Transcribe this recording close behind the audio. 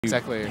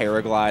Exactly.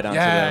 Paraglide onto them.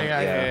 them.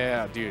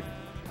 Yeah, dude.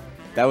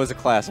 That was a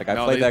classic. I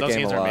played that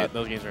game a lot.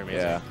 Those games are amazing.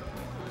 Yeah.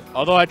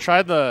 Although I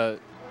tried the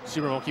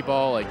Super Monkey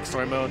Ball like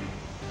story mode,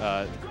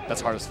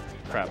 that's hard as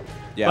crap.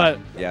 Yeah. But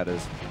yeah, it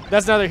is.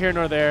 That's neither here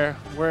nor there.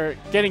 We're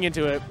getting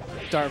into it.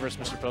 Dart versus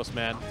Mr.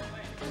 Postman.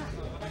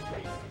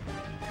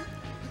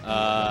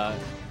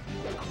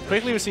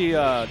 Quickly we see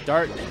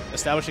Dart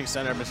establishing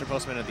center, Mr.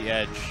 Postman at the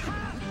edge.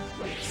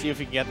 See if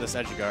we can get this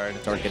edge guard.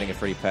 Dart getting a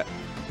pretty fat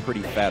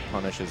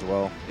punish as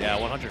well. Yeah,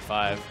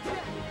 105.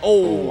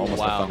 Oh, almost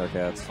wow. the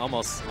Thundercats.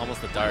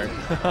 Almost the Dart.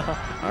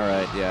 All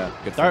right, yeah,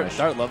 good finish.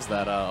 Dart loves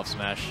that up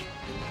smash.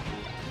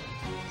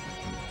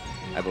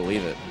 I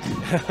believe it.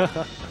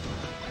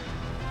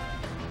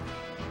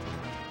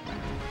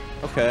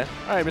 Okay.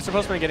 All right, Mr.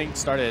 Postman getting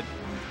started.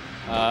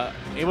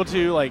 Able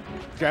to like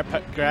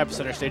grab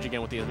center stage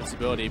again with the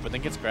invincibility, but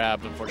then gets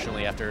grabbed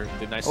unfortunately after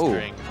the nice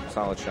string.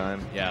 Solid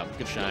shine. Yeah,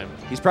 good shine.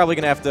 He's probably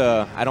gonna have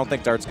to. I don't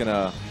think Dart's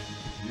gonna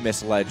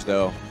miss ledge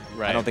though.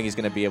 Right. I don't think he's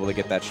gonna be able to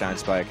get that shine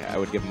spike. I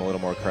would give him a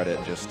little more credit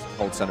and just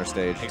hold center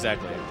stage.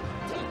 Exactly.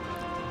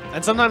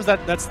 And sometimes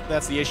that's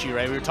the issue,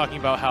 right? We were talking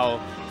about how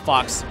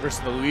Fox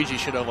versus the Luigi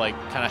should have like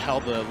kind of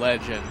held the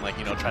ledge and like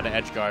try to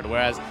edge guard.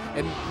 Whereas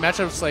in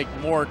matchups like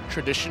more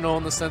traditional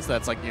in the sense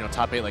that's like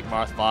top 8 like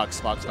Marth, Fox,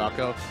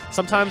 Falco.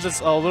 Sometimes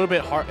it's a little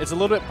bit hard. It's a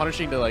little bit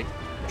punishing to like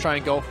try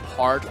and go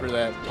hard for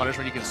that punish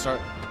when you can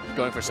start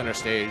going for center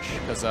stage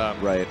because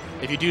right.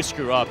 If you do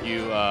screw up,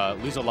 you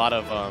lose a lot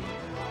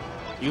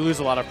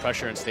of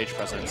pressure and stage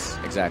presence.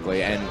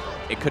 Exactly, and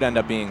it could end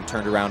up being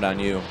turned around on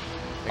you.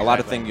 Exactly. A lot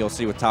of things you'll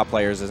see with top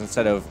players is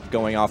instead of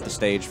going off the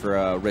stage for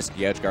a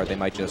risky edge guard, they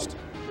might just,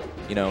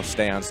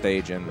 stay on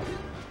stage and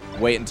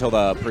wait until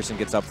the person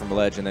gets up from the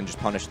ledge and then just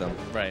punish them.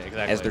 Right,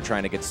 exactly. As they're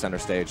trying to get to center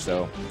stage,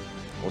 so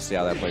we'll see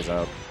how that plays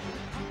out.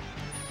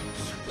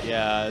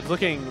 Yeah, it's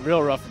looking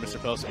real rough for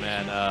Mr.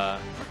 Postman.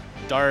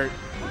 Dart,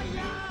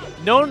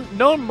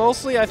 known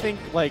mostly, I think,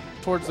 like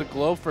towards the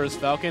globe for his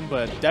Falcon,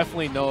 but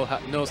definitely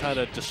knows how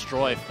to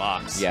destroy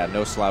Fox. Yeah,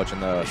 no slouch in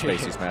the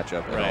Spaceys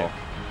matchup at all.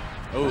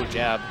 Oh,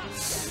 jab.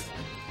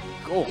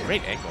 Oh,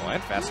 great angle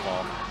and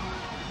fastball.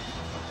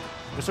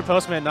 Mr.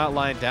 Postman not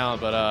lying down,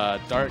 but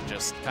Dart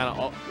just kind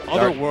of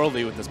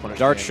otherworldly with this punish.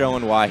 Dart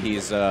showing why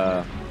he's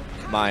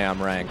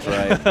Mayam ranked,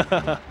 right?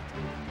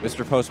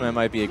 Mr. Postman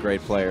might be a great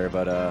player,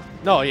 but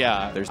no,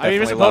 yeah, there's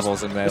definitely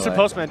levels in melee. Mr.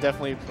 Postman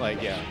definitely,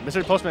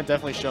 Mr. Postman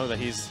definitely shown that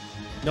he's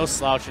no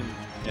slouch in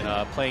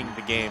playing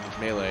the game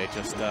melee.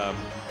 Just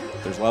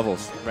there's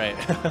levels, right?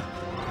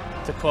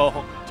 to quote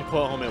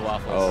Homemade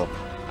Waffles.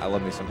 Oh. I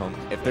love me some home.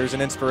 If there's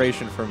an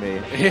inspiration for me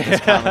in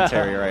this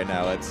commentary right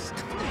now, it's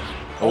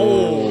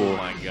oh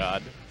my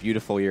god,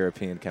 beautiful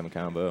European chem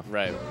combo.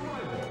 Right.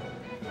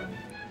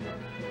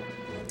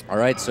 All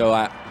right, so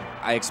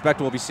I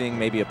expect we'll be seeing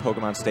maybe a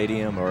Pokemon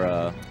Stadium or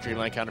a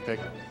Dreamland counterpick.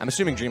 I'm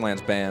assuming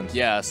Dreamland's banned.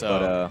 Yeah,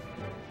 so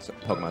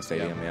Pokemon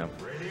Stadium, yeah.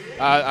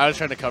 I was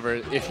trying to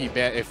cover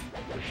if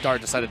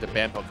Dart decided to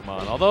ban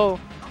Pokemon. Although,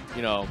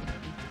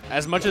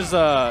 as much as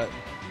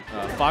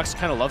Fox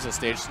kind of loves the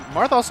stage.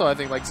 Marth also, I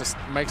think, likes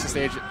the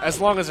stage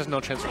as long as there's no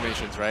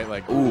transformations, right?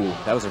 Like, ooh,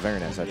 that was a very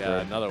nice edge guard.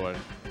 Yeah, another one.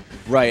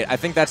 Right, I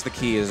think that's the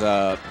key is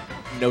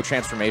no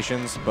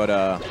transformations,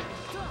 but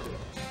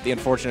the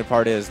unfortunate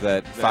part is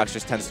that Fox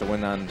just tends to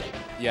win on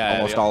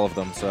almost all of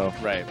them. So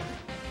right.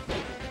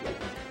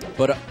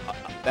 But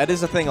that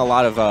is a thing a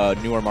lot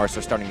of newer Marths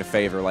are starting to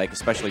favor, like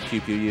especially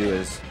QQU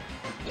is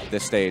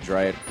this stage,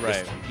 right? Right.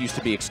 This used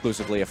to be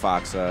exclusively a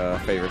Fox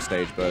favorite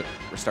stage, but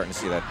we're starting to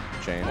see that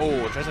change.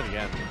 Oh, tries it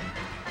again.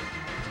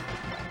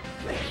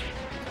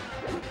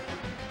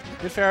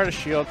 Good fair out of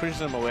shield,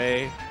 pushes him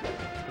away.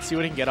 Let's see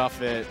what he can get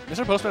off it.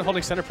 Mr. Postman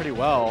holding center pretty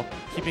well,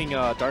 keeping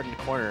Dart in the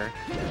corner.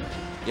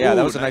 Yeah,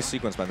 that was a nice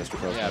sequence by Mr.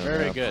 Postman. Yeah,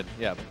 very good.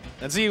 Yeah,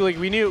 and see, like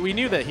we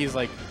knew that he's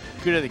like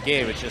good at the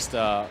game. It's just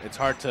it's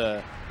hard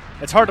to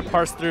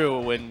parse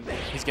through when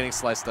he's getting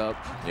sliced up.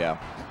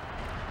 Yeah.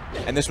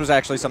 And this was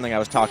actually something I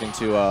was talking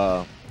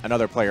to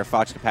another player,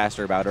 Fox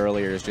Capacitor, about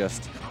earlier, is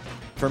just,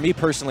 for me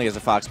personally as a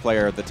Fox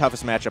player, the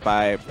toughest matchup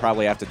I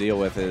probably have to deal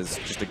with is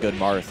just a good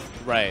Marth.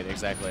 Right,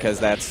 exactly. Because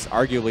that's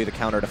arguably the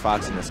counter to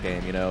Fox in this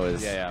game,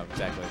 is yeah,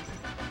 exactly.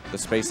 The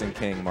Spacing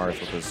King Marth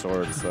with his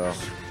sword, so.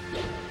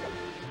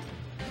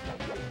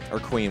 Or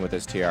Queen with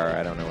his tiara,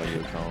 I don't know what you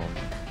would call him.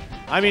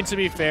 I mean, to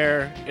be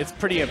fair, it's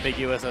pretty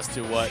ambiguous as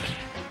to what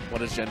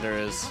his gender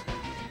is.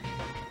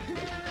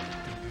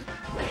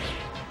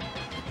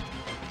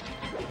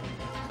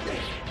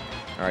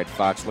 All right,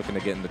 Fox looking to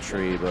get in the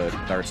tree, but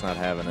Dart's not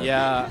having it.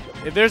 Yeah,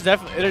 if there's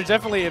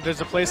definitely if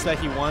there's a place that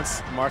he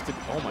wants Marth to.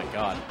 Oh my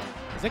God,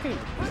 is that he's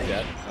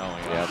dead? Oh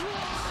my gosh.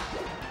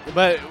 Yep.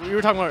 But we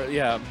were talking about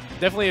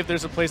definitely if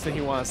there's a place that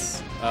he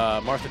wants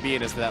Marth to be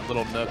in is that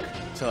little nook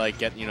to like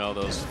get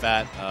those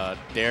fat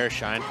dare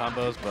shine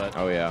combos. But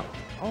oh yeah.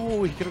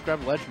 Oh, he could have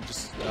grabbed ledge and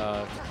just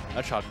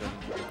shocked him.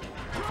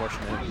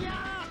 Unfortunate.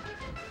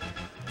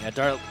 Yeah,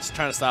 Dart's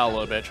trying to style a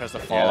little bit. Tries to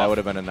fall. Yeah, that off. would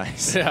have been a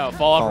nice. Yeah,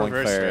 fall off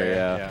reverse. Fair,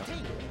 yeah.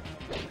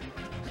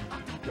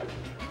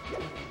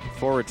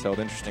 Forward tilt,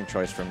 interesting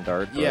choice from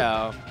Dart.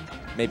 Yeah.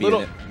 Maybe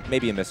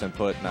maybe a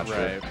misinput, not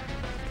Right.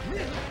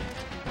 sure.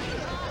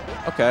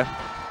 Okay.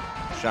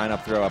 Shine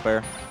up throw up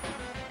air.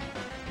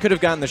 Could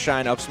have gotten the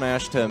shine up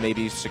smash to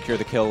maybe secure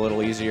the kill a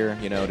little easier,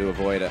 you know, to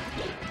avoid a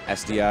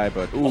SDI,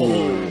 but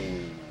ooh.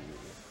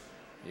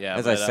 Yeah.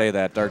 As I say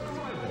that, Dark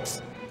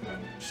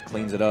just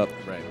cleans it up.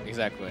 Right.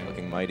 Exactly.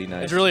 Looking mighty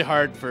nice. It's really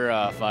hard for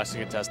Fox to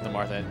contest the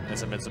Marth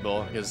as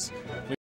invincible because